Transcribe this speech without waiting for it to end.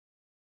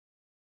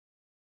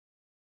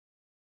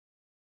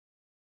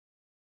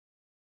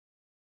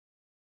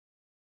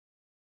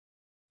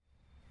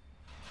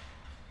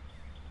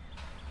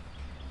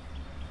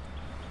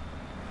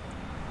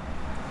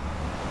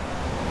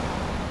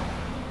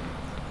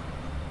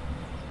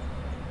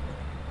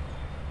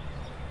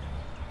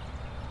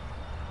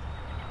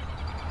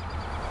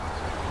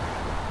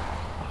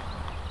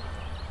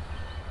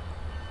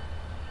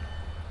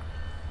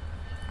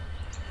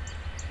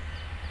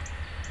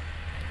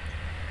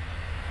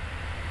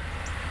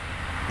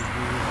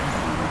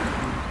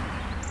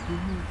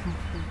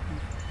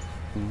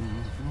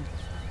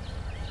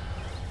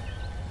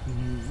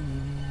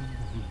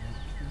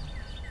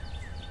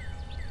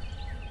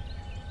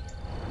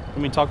Let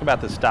me talk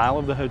about the style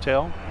of the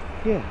hotel.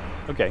 Yeah.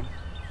 Okay.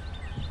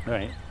 All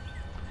right.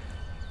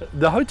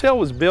 The hotel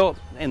was built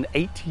in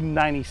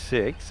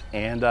 1896,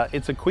 and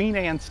it's a Queen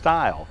Anne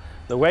style.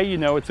 The way you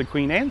know it's a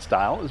Queen Anne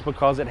style is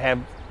because it have.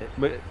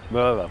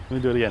 Let me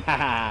do it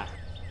again.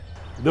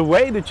 The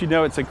way that you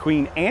know it's a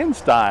Queen Anne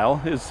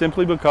style is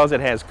simply because it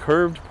has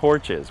curved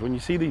porches. When you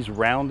see these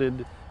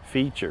rounded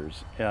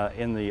features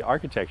in the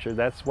architecture,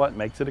 that's what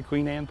makes it a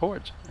Queen Anne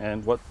porch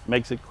and what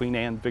makes it Queen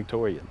Anne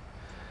Victorian.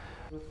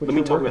 Let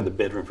me talk about the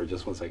bedroom for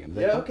just one second.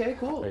 Yeah, okay,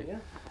 cool. Right. Yeah.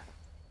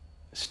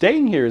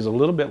 Staying here is a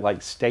little bit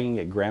like staying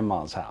at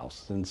grandma's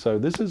house. And so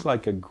this is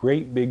like a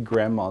great big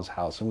grandma's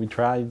house. And we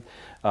tried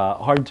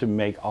hard to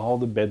make all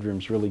the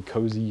bedrooms really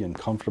cozy and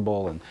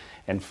comfortable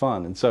and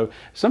fun. And so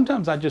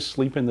sometimes I just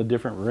sleep in the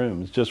different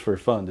rooms just for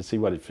fun to see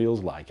what it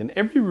feels like. And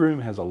every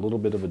room has a little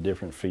bit of a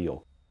different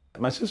feel.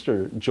 My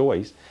sister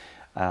Joyce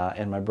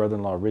and my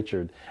brother-in-law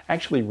Richard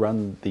actually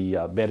run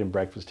the bed and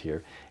breakfast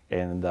here.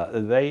 And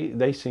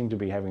they seem to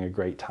be having a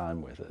great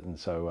time with it. And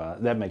so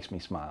that makes me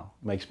smile,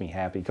 makes me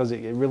happy, because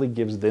it really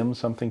gives them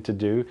something to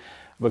do,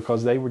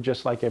 because they were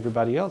just like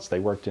everybody else. They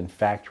worked in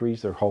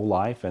factories their whole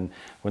life, and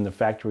when the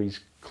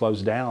factories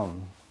closed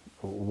down,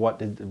 what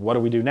do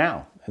we do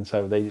now? And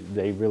so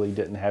they really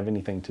didn't have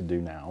anything to do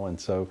now. And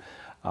so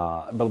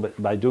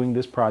but by doing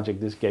this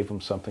project, this gave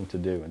them something to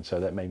do, and so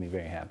that made me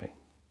very happy.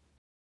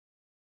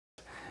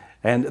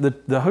 And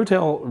the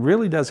hotel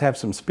really does have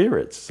some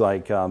spirits.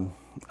 Like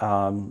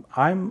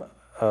I'm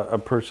a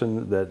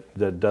person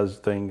that does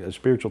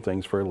spiritual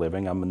things for a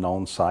living. I'm a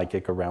known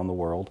psychic around the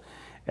world,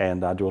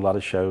 and I do a lot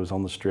of shows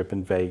on the Strip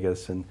in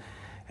Vegas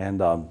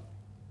and all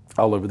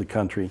over the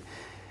country.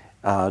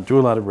 Do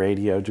a lot of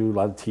radio, do a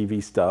lot of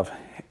TV stuff,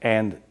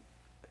 and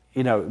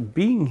you know,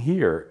 being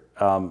here,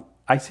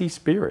 I see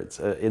spirits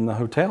in the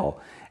hotel,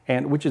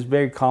 and which is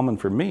very common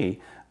for me.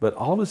 But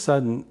all of a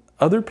sudden,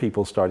 other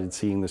people started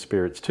seeing the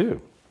spirits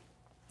too.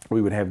 We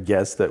would have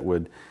guests that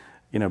would,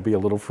 you know, be a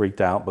little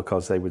freaked out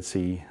because they would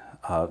see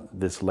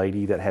this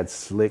lady that had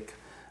slick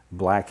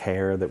black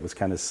hair that was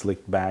kind of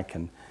slicked back,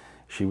 and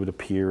she would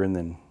appear and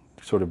then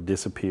sort of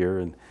disappear.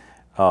 And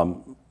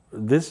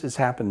this has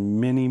happened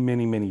many,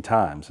 many, many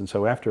times. And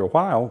so after a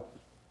while,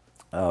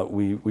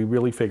 we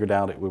really figured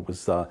out it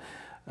was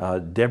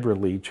Deborah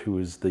Leach, who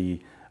is the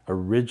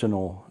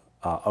original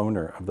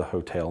owner of the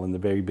hotel. In the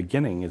very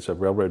beginning, it's a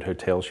railroad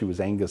hotel. She was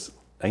Angus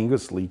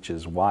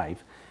Leach's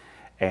wife.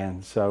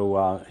 And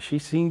so she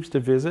seems to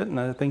visit, and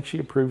I think she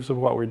approves of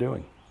what we're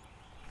doing.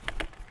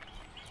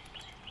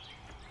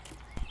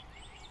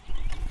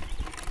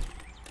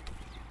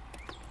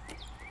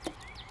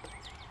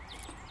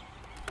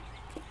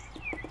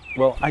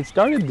 Well, I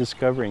started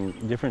discovering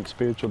different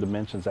spiritual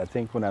dimensions, I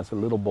think, when I was a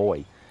little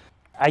boy.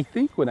 I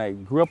think when I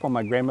grew up on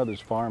my grandmother's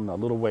farm a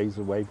little ways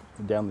away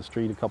down the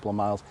street, a couple of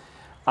miles,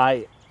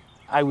 I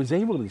was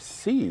able to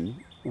see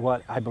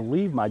what I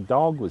believe my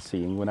dog was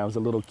seeing when I was a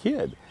little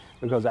kid,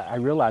 because I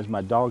realized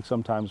my dog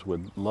sometimes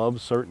would love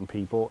certain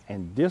people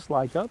and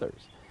dislike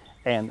others.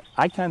 And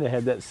I kind of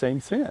had that same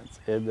sense.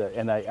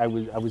 And I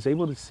was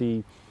able to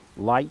see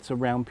lights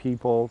around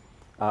people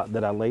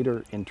that I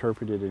later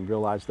interpreted and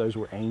realized those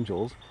were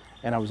angels.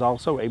 And I was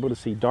also able to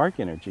see dark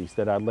energies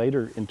that I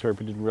later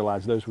interpreted and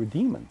realized those were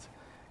demons.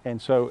 And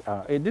so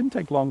it didn't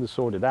take long to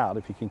sort it out.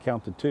 If you can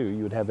count to two,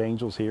 you would have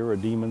angels here or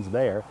demons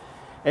there.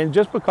 And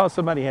just because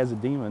somebody has a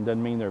demon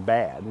doesn't mean they're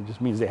bad. It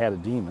just means they had a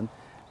demon.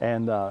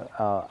 And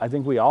I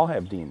think we all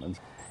have demons.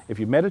 If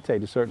you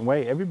meditate a certain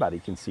way, everybody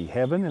can see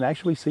heaven and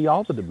actually see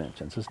all the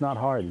dimensions. It's not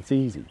hard, it's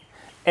easy.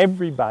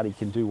 Everybody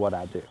can do what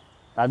I do.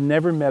 I've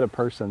never met a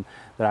person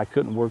that I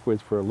couldn't work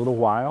with for a little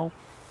while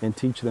and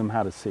teach them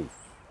how to see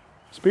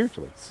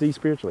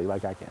spiritually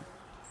like I can.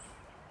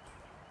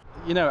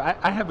 You know,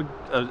 I have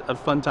a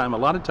fun time. A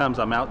lot of times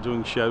I'm out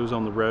doing shows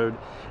on the road,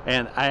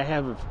 and I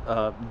have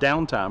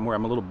downtime where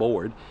I'm a little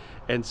bored.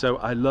 And so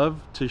I love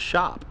to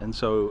shop, and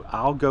so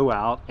I'll go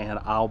out and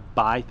I'll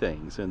buy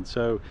things. And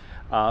so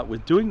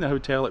with doing the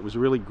hotel, it was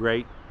really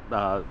great.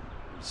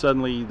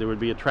 Suddenly there would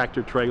be a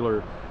tractor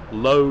trailer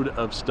load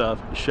of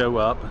stuff show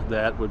up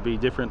that would be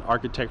different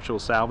architectural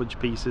salvage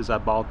pieces I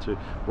bought to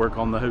work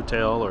on the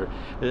hotel, or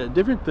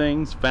different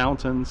things,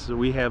 fountains.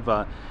 We have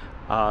a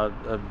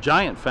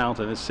giant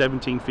fountain. It's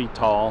 17 feet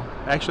tall.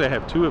 Actually, I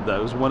have two of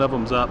those. One of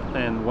them's up,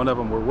 and one of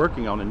them we're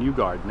working on a new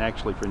garden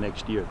actually for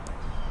next year.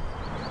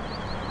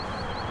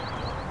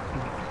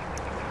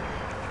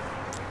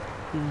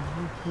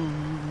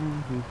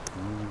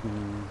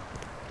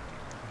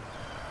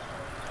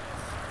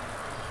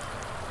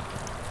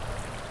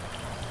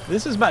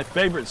 This is my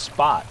favorite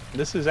spot.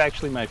 This is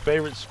actually my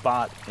favorite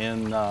spot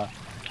in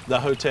the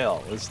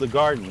hotel. It's the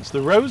gardens.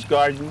 The rose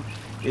garden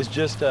is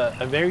just a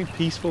very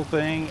peaceful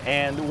thing.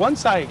 And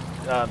once I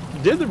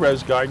did the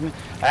rose garden,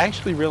 I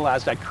actually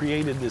realized I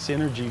created this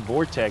energy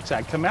vortex.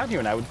 I'd come out here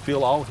and I would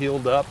feel all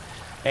healed up.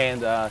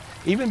 And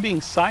even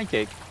being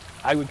psychic,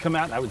 I would come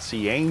out and I would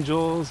see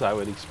angels, I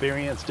would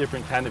experience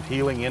different kind of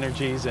healing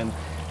energies, and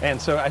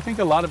so I think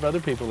a lot of other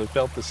people have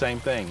felt the same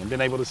thing and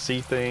been able to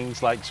see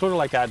things like, sort of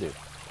like I do.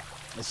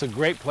 It's a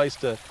great place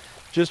to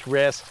just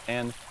rest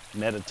and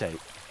meditate.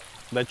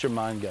 Let your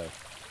mind go.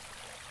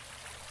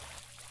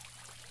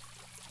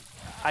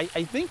 I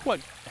think what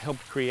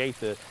helped create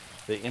the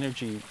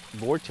energy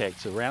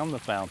vortex around the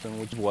fountain,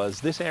 which was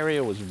this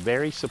area was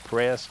very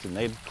suppressed and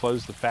they'd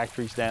closed the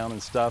factories down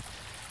and stuff.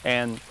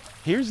 And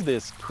here's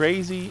this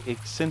crazy,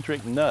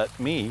 eccentric nut,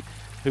 me,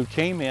 who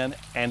came in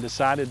and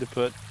decided to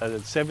put a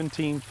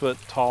 17-foot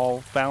tall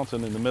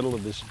fountain in the middle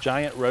of this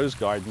giant rose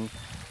garden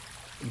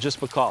just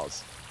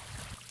because.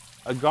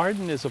 A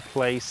garden is a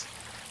place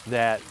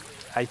that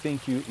I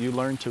think you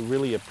learn to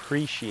really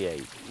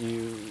appreciate.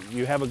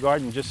 You have a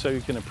garden just so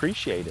you can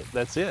appreciate it.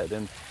 That's it.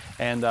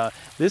 And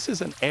this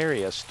is an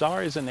area,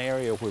 Star is an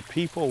area where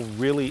people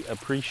really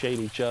appreciate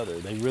each other.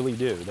 They really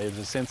do. There's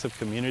a sense of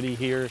community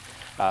here.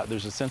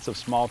 There's a sense of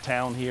small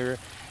town here.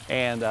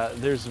 And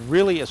there's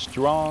really a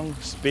strong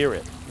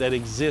spirit that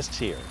exists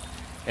here.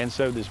 And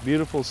so this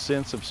beautiful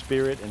sense of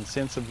spirit and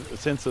sense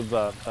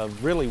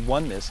of really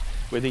oneness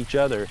with each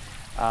other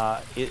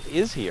it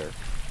is here.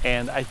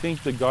 And I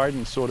think the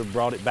garden sort of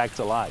brought it back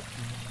to life.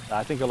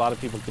 I think a lot of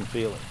people can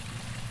feel it.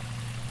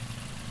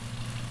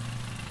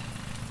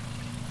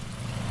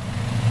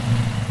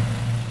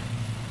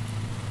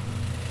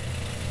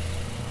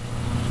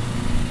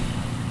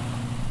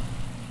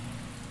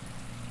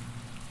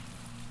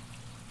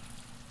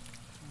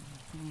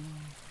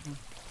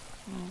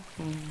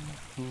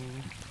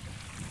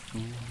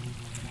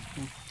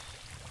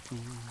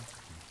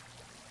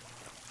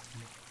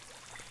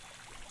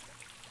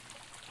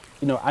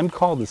 You know, I'm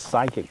called a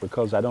psychic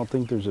because I don't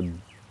think there's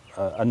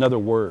another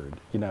word,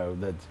 you know,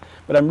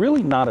 but I'm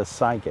really not a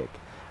psychic.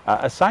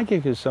 A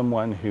psychic is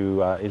someone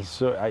who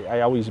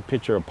I always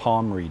picture a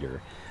palm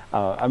reader.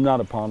 I'm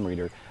not a palm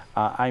reader.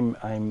 I'm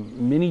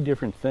many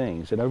different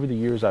things, and over the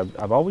years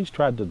I've always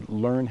tried to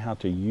learn how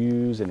to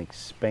use and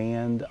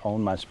expand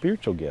on my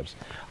spiritual gifts.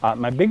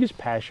 My biggest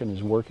passion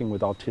is working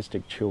with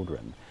autistic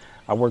children.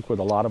 I work with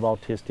a lot of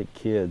autistic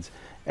kids,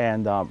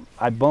 and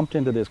I bumped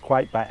into this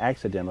quite by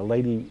accident. A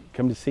lady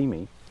came to see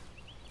me,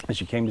 and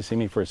she came to see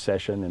me for a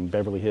session in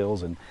Beverly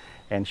Hills,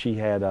 and she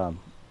had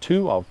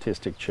 2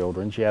 autistic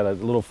children. She had a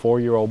little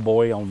 4-year-old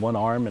boy on one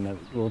arm and a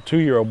little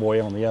 2-year-old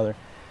boy on the other,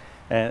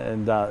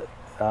 and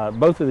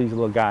both of these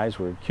little guys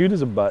were cute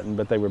as a button,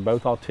 but they were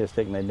both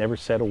autistic and they never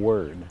said a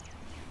word.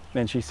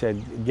 And she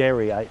said,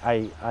 "Gary,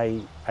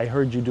 I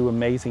heard you do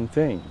amazing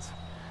things.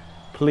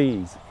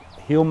 Please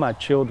heal my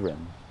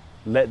children.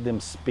 Let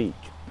them speak."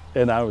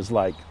 And I was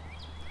like,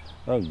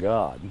 oh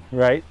God,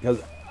 right?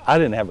 Because I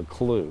didn't have a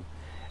clue.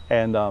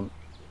 And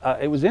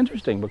it was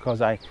interesting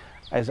because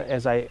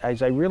as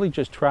I really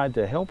just tried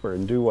to help her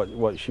and do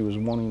what she was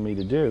wanting me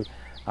to do,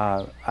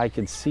 I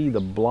could see the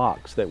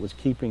blocks that was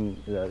keeping,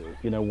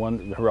 you know,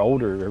 her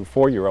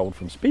 4-year-old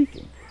from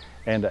speaking.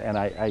 And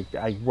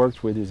I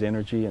worked with his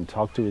energy and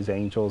talked to his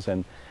angels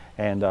and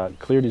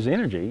cleared his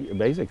energy,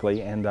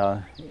 basically. And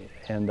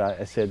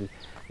I said,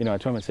 you know, I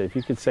told him, I said, if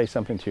you could say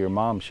something to your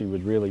mom, she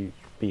would really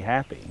be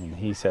happy. And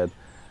he said,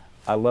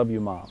 "I love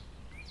you, Mom."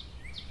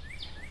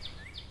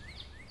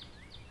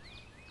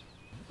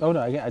 Oh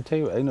no, I tell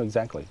you, I know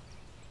exactly.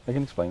 I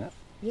can explain that.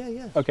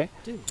 Yeah. Okay.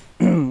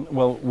 Do.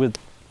 Well,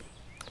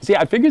 see,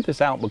 I figured this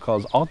out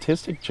because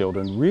autistic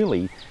children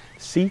really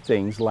see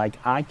things like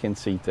I can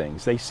see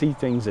things. They see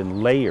things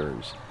in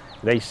layers.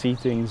 They see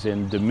things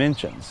in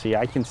dimensions. See,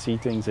 I can see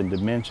things in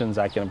dimensions.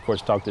 I can, of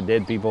course, talk to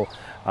dead people.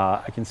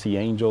 I can see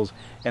angels.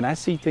 And I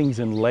see things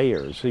in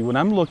layers. See, when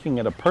I'm looking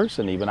at a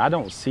person even, I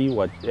don't see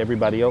what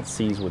everybody else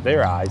sees with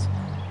their eyes.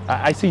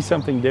 I see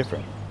something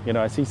different. You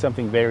know, I see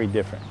something very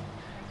different.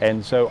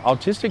 And so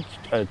autistic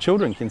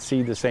children can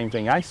see the same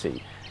thing I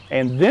see.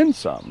 And then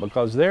some,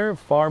 because they're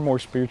far more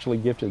spiritually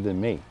gifted than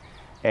me.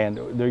 And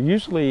they're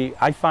usually,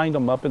 I find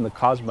them up in the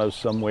cosmos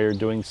somewhere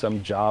doing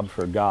some job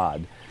for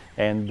God.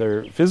 And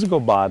their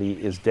physical body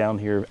is down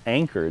here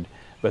anchored,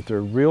 but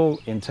their real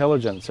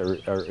intelligence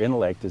or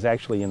intellect is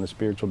actually in the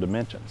spiritual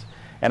dimensions.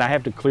 And I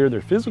have to clear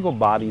their physical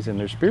bodies, and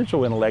their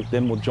spiritual intellect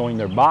then will join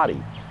their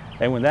body.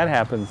 And when that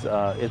happens,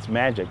 it's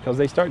magic, because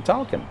they start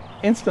talking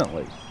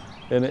instantly.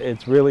 And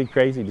it's really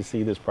crazy to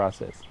see this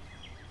process.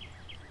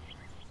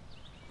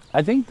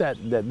 I think that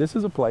this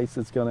is a place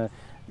that's going to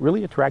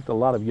really attract a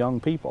lot of young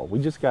people. We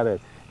just got to,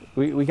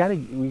 we got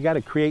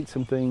to create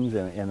some things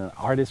in an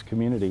artist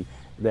community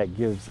that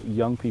gives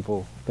young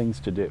people things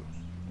to do.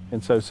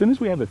 And so as soon as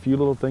we have a few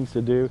little things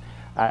to do,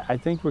 I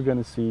think we're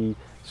going to see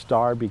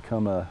Star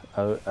become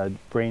a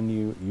brand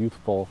new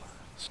youthful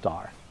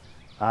star.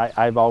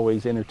 I've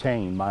always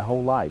entertained my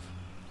whole life.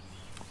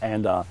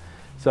 And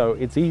so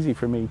it's easy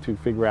for me to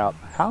figure out,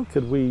 how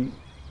could we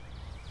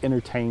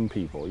entertain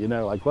people? You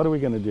know, like, what are we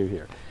going to do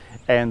here?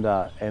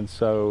 And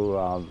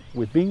so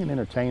with being an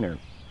entertainer,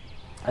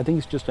 I think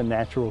it's just a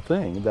natural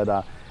thing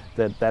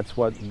that's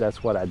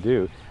what I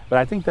do. But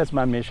I think that's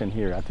my mission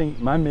here. I think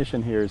my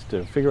mission here is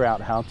to figure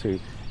out how to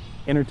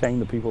entertain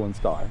the people in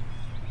Star.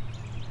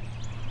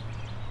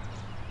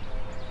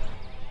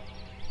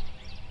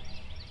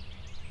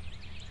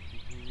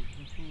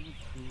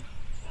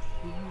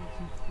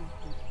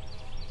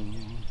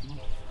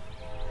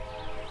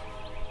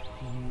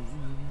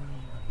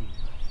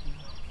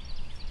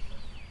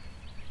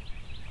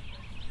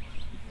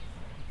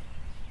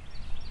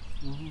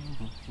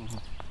 Mm-hmm.